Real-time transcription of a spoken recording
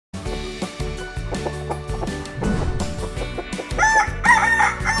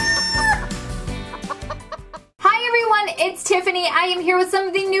it's Tiffany. I am here with some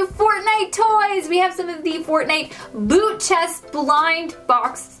of the new Fortnite toys. We have some of the Fortnite boot chest blind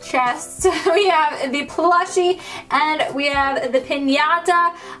box chests. We have the plushie and we have the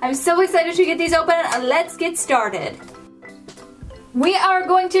Pinata. I'm so excited to get these open. Let's get started. We are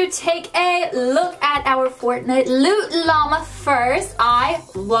going to take a look at our Fortnite Llama first. I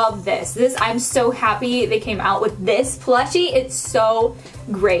love this. I'm so happy they came out with this plushie. It's so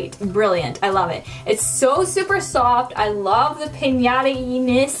great. Brilliant. I love it. It's so super soft. I love the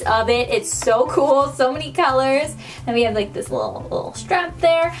pinata-ness of it. It's so cool. So many colors. And we have like this little strap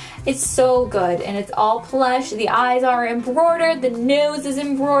there. It's so good. And it's all plush. The eyes are embroidered. The nose is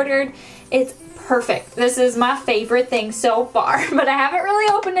embroidered. It's perfect. This is my favorite thing so far, but I haven't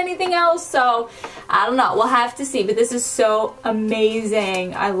really opened anything else, so I don't know. We'll have to see, but this is so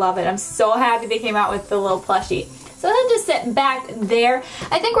amazing. I love it. I'm so happy they came out with the little plushie. So then just sit back there.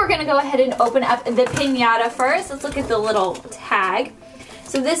 I think we're going to go ahead and open up the Pinata first. Let's look at the little tag.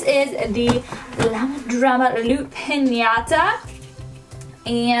 So this is the Llama Drama Loot Pinata,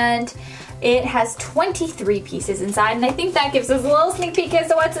 and it has 23 pieces inside, and I think that gives us a little sneak peek as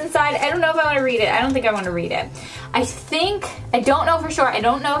to what's inside. I don't know if I want to read it. I don't think I want to read it. I don't know for sure. I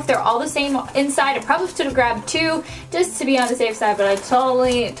don't know if they're all the same inside. I probably should have grabbed two just to be on the safe side, but I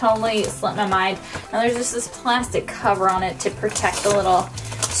totally slipped my mind. Now there's just this plastic cover on it to protect the little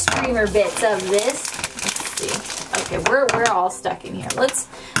streamer bits of this. Let's see. Okay, we're all stuck in here. Let's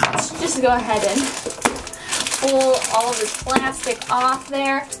just go ahead and pull all of this plastic off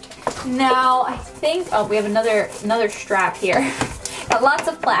there. Now, I think, oh, we have another strap here. Got lots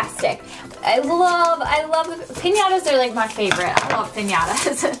of plastic. I love pinatas. Are like my favorite. I love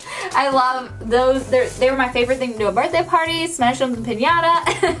pinatas. I love those. They were my favorite thing to do at birthday parties. Smash them with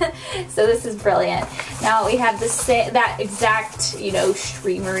pinata. So this is brilliant. Now we have that exact, you know,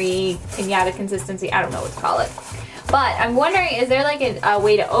 streamery pinata consistency. I don't know what to call it. But I'm wondering, is there like a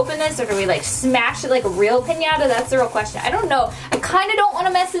way to open this, or do we like smash it like a real pinata? That's the real question. I don't know. I kind of don't want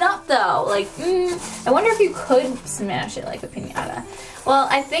to mess it up though. Like, I wonder if you could smash it like a pinata. Well,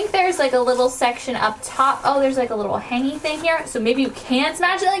 I think there's like a little section up top. Oh, there's like a little hangy thing here. So maybe you can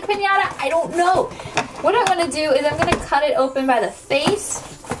smash it like pinata. I don't know. What I'm going to do is I'm going to cut it open by the face,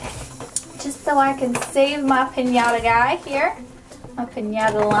 just so I can save my pinata guy here. My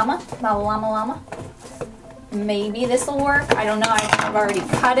Pinata Llama. My Llama. Maybe this will work. I don't know. I've already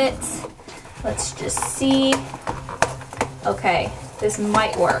cut it. Let's just see. Okay, this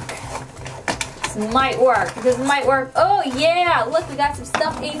might work. This might work. Oh yeah, look, we got some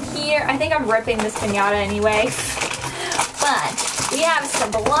stuff in here. I think I'm ripping this pinata anyway. But we have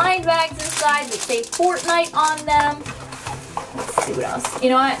some blind bags inside that say Fortnite on them. Let's see what else. You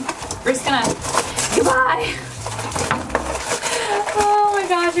know what? We're just gonna, goodbye. Oh my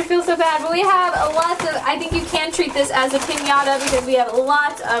gosh, I feel so bad. But we have lots of, I think you can treat this as a pinata because we have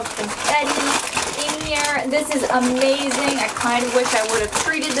lots of confetti in here. This is amazing. I kind of wish I would have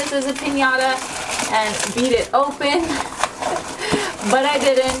treated this as a pinata and beat it open. But I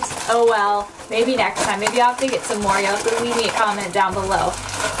didn't. Oh well. Maybe next time. Maybe I'll have to get some more. You'll have to leave me a comment down below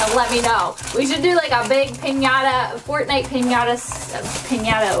and let me know. We should do like a big pinata, Fortnite pinata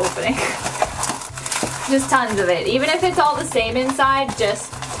opening. Just tons of it. Even if it's all the same inside,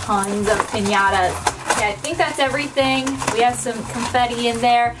 just tons of pinatas. Okay, I think that's everything. We have some confetti in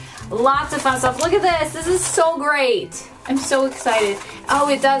there. Lots of fun stuff. Look at this. This is so great. I'm so excited. Oh,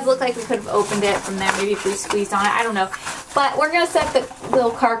 it does look like we could have opened it from there. Maybe if we squeezed on it. I don't know. But we're going to set the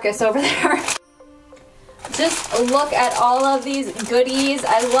little carcass over there. Just look at all of these goodies.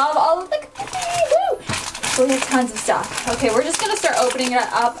 I love all of the confetti. Woo! So we have tons of stuff. Okay, we're just going to start opening it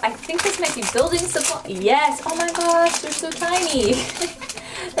up. I think this might be building supply. Yes. Oh my gosh, they're so tiny.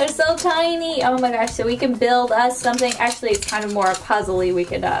 They're so tiny. Oh my gosh, so we can build us something. Actually, it's kind of more puzzly. We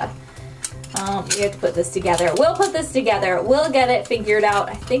could, we have to put this together. We'll put this together. We'll get it figured out.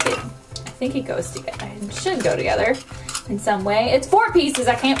 I think it goes together. It should go together in some way. It's 4 pieces.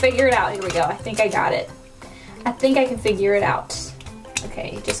 I can't figure it out. Here we go. I think I got it. I think I can figure it out.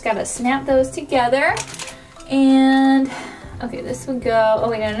 Okay, you just gotta snap those together. And, okay, this would go, oh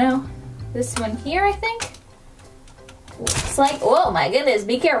wait, no. This one here, I think. Looks like, oh my goodness,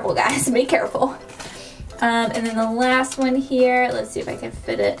 be careful guys, be careful. And then the last one here, let's see if I can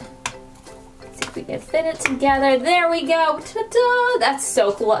fit it. Let's see if we can fit it together. There we go, ta-da! That's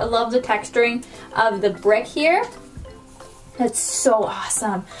so cool. I love the texturing of the brick here. That's so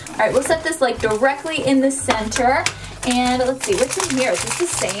awesome. All right, we'll set this like directly in the center. And let's see, what's in here? Is this the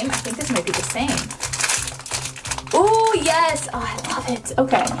same? I think this might be the same. Oh, yes. Oh, I love it.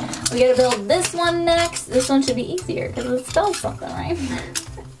 Okay, we gotta build this one next. This one should be easier because it spells something, right?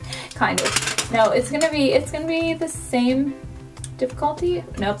 kind of. No, it's gonna be the same difficulty.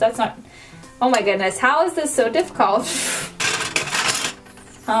 Nope, that's not. Oh my goodness, how is this so difficult?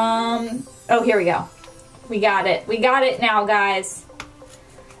 Oh, here we go. We got it. We got it now, guys.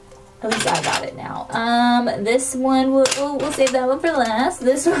 At least I got it now. This one we'll save that one for last.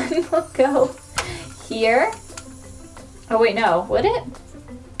 This one will go here. Oh wait, no, would it?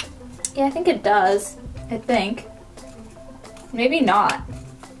 Yeah, I think it does. I think. Maybe not.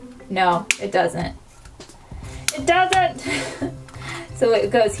 No, it doesn't. It doesn't! So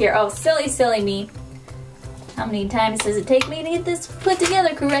it goes here. Oh, silly, silly me. How many times does it take me to get this put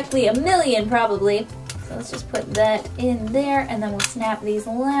together correctly? A million, probably. So let's just put that in there, and then we'll snap these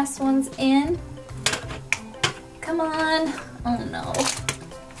last ones in. Come on. Oh no.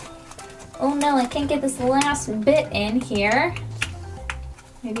 Oh no, I can't get this last bit in here.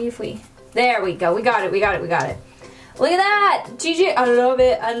 Maybe if we... There we go. We got it. We got it. We got it. Look at that! GG! I love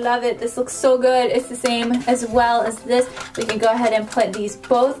it. I love it. This looks so good. It's the same as well as this. We can go ahead and put these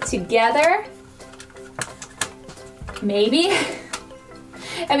both together. Maybe.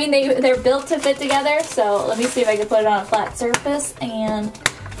 I mean, they're built to fit together, so let me see if I can put it on a flat surface, and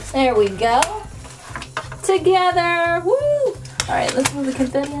there we go. Together! Woo! Alright, let's move the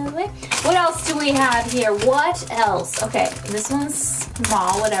confetti out of the way. What else do we have here? What else? Okay, this one's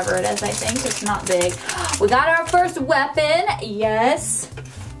small, whatever it is, I think. It's not big. We got our first weapon. Yes.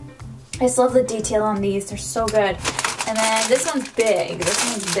 I just love the detail on these. They're so good. And then this one's big. This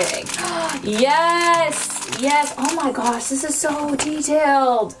one's big. Yes! Yes! Oh my gosh, this is so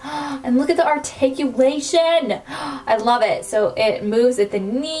detailed. And look at the articulation. I love it. So it moves at the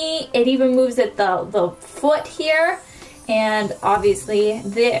knee. It even moves at the foot here. And obviously,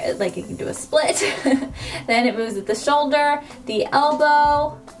 there, like you can do a split. Then it moves at the shoulder, the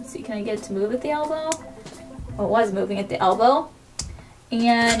elbow. Let's see, can I get it to move at the elbow? Oh, it was moving at the elbow.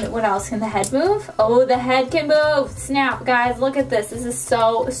 And what else? Can the head move? Oh, the head can move. Snap, guys, look at this. This is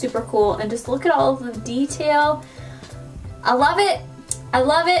so super cool. And just look at all of the detail. I love it. I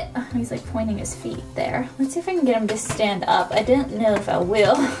love it. Oh, he's like pointing his feet there. Let's see if I can get him to stand up. I don't know if I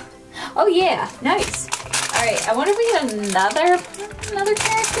will. Oh yeah, nice. Alright, I wonder if we get another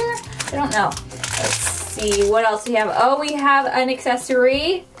character? I don't know. Let's see what else we have. Oh, we have an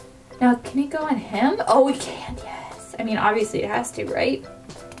accessory. Now, can it go on him? Oh, we can, yes. I mean, obviously it has to, right?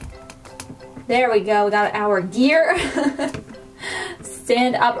 There we go. We got our gear.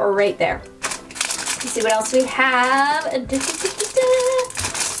 Stand up right there. Let's see what else we have.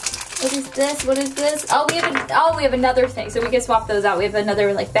 What is this? What is this? Oh, we have another thing. So we can swap those out. We have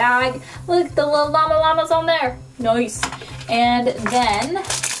another like bag. Look, the little llama's on there. Nice. And then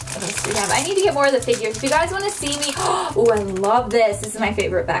what else do we have? I need to get more of the figures. If you guys want to see me, oh, I love this. This is my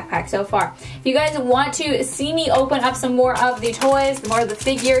favorite backpack so far. If you guys want to see me open up some more of the toys, more of the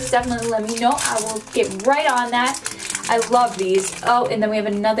figures, definitely let me know. I will get right on that. I love these. Oh, and then we have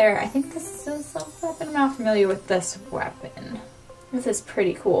another. I think this is a weapon. I'm not familiar with this weapon. This is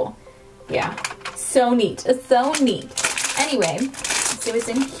pretty cool. Yeah, so neat. It's so neat. Anyway, let's see what's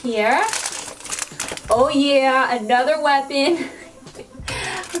in here. Oh yeah, another weapon.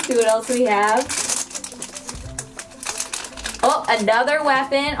 Let's see what else we have. Oh, another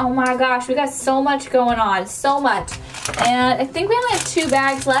weapon. Oh my gosh, we got so much going on. So much. And I think we only have 2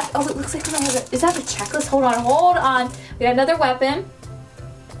 bags left. Oh, it looks like we don't have it. Is that the checklist? Hold on, hold on. We got another weapon.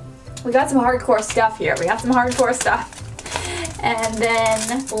 We got some hardcore stuff here. We got some hardcore stuff. And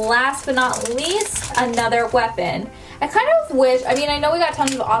then, last but not least, another weapon. I kind of wish, I mean, I know we got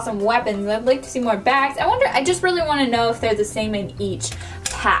tons of awesome weapons. I'd like to see more bags. I just really want to know if they're the same in each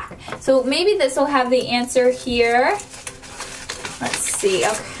pack. So maybe this will have the answer here. Let's see,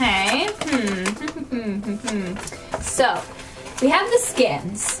 okay. So, we have the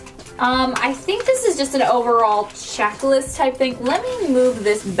skins. I think this is just an overall checklist type thing. Let me move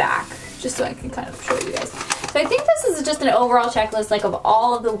this back, just so I can kind of show you guys. So I think this is just an overall checklist, like of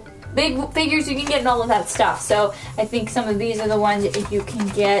all of the big figures you can get and all of that stuff. So I think some of these are the ones that you can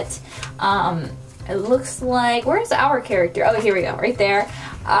get. It looks like, where's our character? Oh, here we go, right there.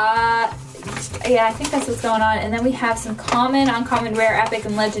 Yeah, I think that's what's going on. And then we have some common, uncommon, rare, epic,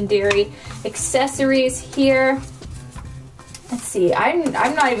 and legendary accessories here. Let's see, I'm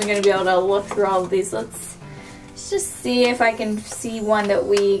not even going to be able to look through all of these. Let's just see if I can see one that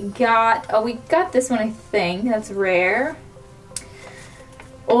we got. Oh, we got this one, I think. That's rare.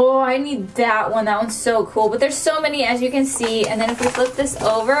 Oh, I need that one. That one's so cool. But there's so many, as you can see. And then if we flip this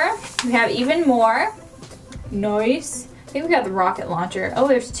over, we have even more. Nice. I think we got the rocket launcher. Oh,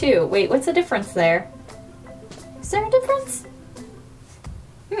 there's 2. Wait, what's the difference there? Is there a difference?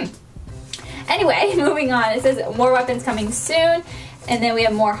 Anyway, moving on. It says more weapons coming soon. And then we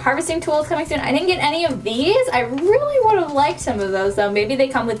have more harvesting tools coming soon. I didn't get any of these. I really would have liked some of those though. Maybe they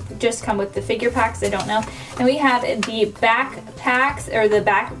come with the figure packs, I don't know. And we have the backpacks, or the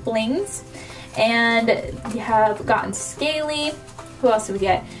back blings. And we have gotten Scaly. Who else did we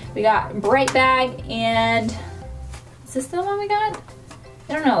get? We got Bright Bag, and is this the one we got?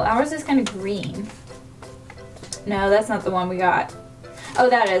 I don't know. Ours is kind of green. No, that's not the one we got. Oh,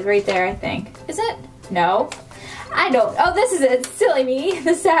 that is right there, I think. Is it? No. I don't. Oh, this is it. Silly me.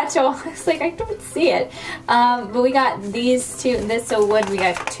 The satchel. I was like, I don't see it. But we got these two. This a wood. We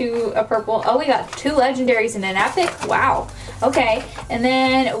got two a purple. Oh, we got 2 legendaries and an epic. Wow. Okay. And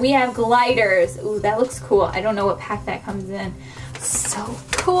then we have gliders. Ooh, that looks cool. I don't know what pack that comes in. So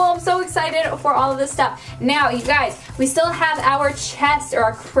cool. I'm so excited for all of this stuff. Now, you guys, we still have our chests, or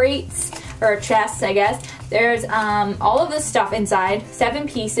our crates, or our chests, I guess. There's all of this stuff inside, 7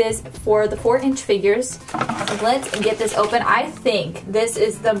 pieces for the 4-inch figures. So let's get this open. I think this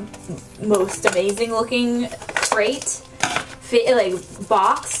is the most amazing looking crate, like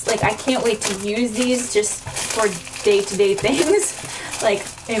box. Like, I can't wait to use these just for day-to-day things. Like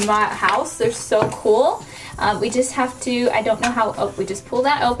in my house, they're so cool. We just have to, I don't know how, oh, we just pull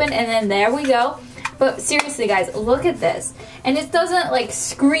that open and then there we go. But seriously guys, look at this. And it doesn't like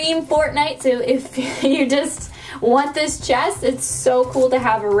scream Fortnite, so if you just want this chest, it's so cool to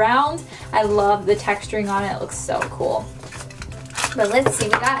have around. I love the texturing on it, it looks so cool. But let's see,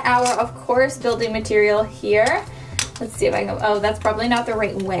 we got our, of course, building material here. Let's see if I can, oh, that's probably not the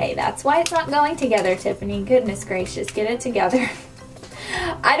right way. That's why it's not going together, Tiffany. Goodness gracious, get it together.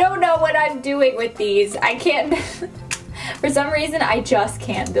 I don't know what I'm doing with these. I can't, for some reason, I just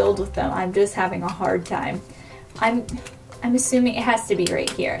can't build with them. I'm just having a hard time. I'm assuming it has to be right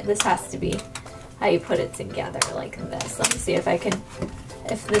here. This has to be how you put it together like this. Let me see if I can,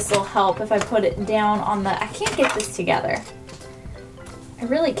 if this will help if I put it down on the, I can't get this together. I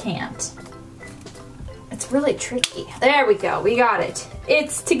really can't. It's really tricky. There we go, we got it.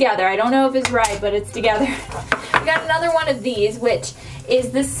 It's together. I don't know if it's right, but it's together. We got another one of these, which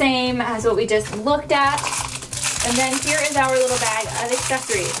is the same as what we just looked at. And then here is our little bag of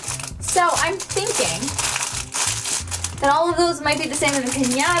accessories. So I'm thinking that all of those might be the same as the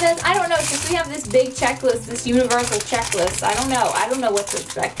pinatas. I don't know, since we have this big checklist, this universal checklist, I don't know what to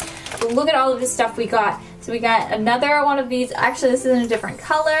expect. But look at all of this stuff we got. So we got another one of these, actually this is in a different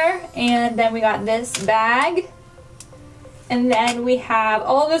color, and then we got this bag. And then we have,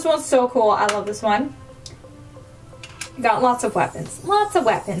 oh, this one's so cool, I love this one. We got lots of weapons, lots of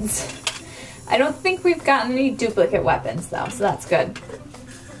weapons. I don't think we've gotten any duplicate weapons though, so that's good.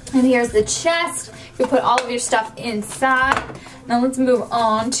 And here's the chest. You put all of your stuff inside. Now let's move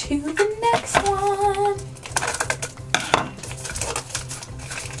on to the next one.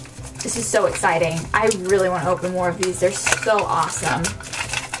 This is so exciting. I really want to open more of these. They're so awesome.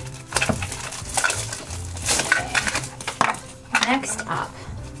 Okay. Next up,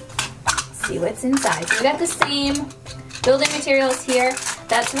 let's see what's inside. So we got the same building materials here.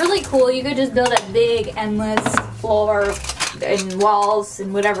 That's really cool. You could just build a big, endless floor and walls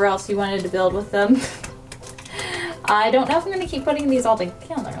and whatever else you wanted to build with them. I don't know if I'm going to keep putting these all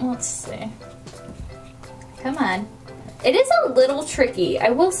together. Let's see. Come on. It is a little tricky, I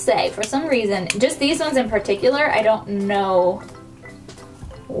will say, for some reason. Just these ones in particular, I don't know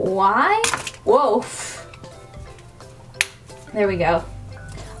why. Whoa. There we go.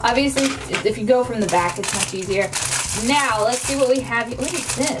 Obviously, if you go from the back, it's much easier. Now, let's see what we have here. What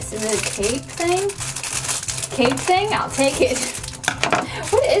is this? Is it a cape thing? Cape thing? I'll take it.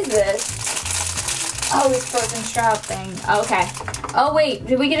 What is this? Oh, this frozen shroud thing. Okay. Oh, wait.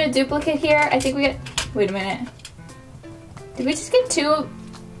 Did we get a duplicate here? I think we got... Wait a minute. Did we just get 2?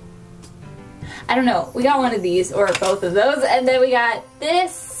 I don't know. We got one of these, or both of those. And then we got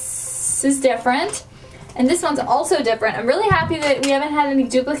this is different. And this one's also different. I'm really happy that we haven't had any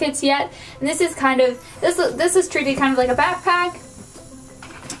duplicates yet. And this is kind of, this is treated kind of like a backpack.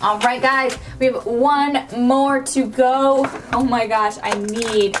 Alright guys, we have one more to go. Oh my gosh, I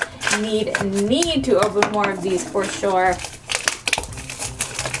need to open more of these for sure.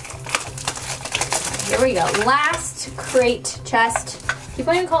 Here we go. Last crate chest. Keep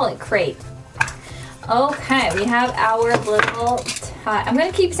on calling it crate. Okay, we have our little, I'm going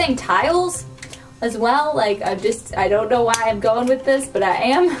to keep saying tiles as well. Like, I don't know why I'm going with this, but I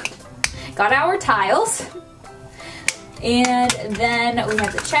am. Got our tiles. And then we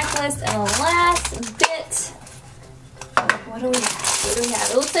have the checklist, and the last bit. What do we have? What do we have?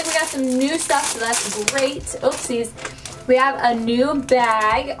 It looks like we got some new stuff, so that's great. Oopsies. We have a new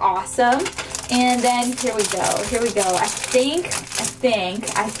bag. Awesome. And then here we go. Here we go. I think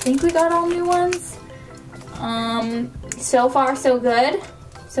we got all new ones. So far, so good.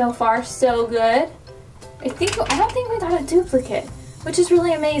 So far, so good. I don't think we got a duplicate, which is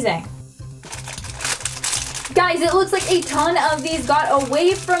really amazing. Guys, it looks like a ton of these got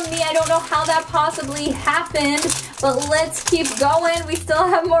away from me. I don't know how that possibly happened, but let's keep going. We still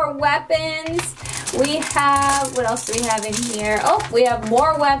have more weapons. We have, what else do we have in here? Oh, we have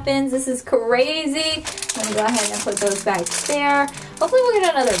more weapons. This is crazy. Let me go ahead and put those bags there. Hopefully we'll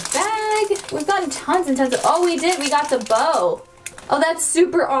get another bag. We've gotten tons and tons of, oh, we did. We got the bow. Oh, that's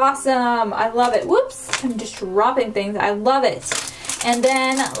super awesome. I love it. Whoops, I'm just dropping things. I love it. And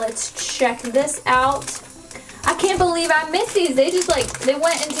then let's check this out. I can't believe I missed these. They just like, they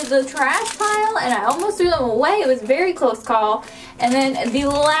went into the trash pile and I almost threw them away. It was a very close call. And then the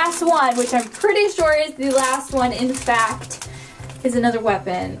last one, which I'm pretty sure is the last one, in fact, is another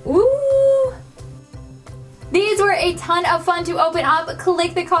weapon. Ooh. These were a ton of fun to open up.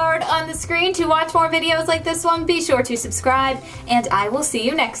 Click the card on the screen to watch more videos like this one. Be sure to subscribe, and I will see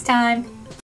you next time.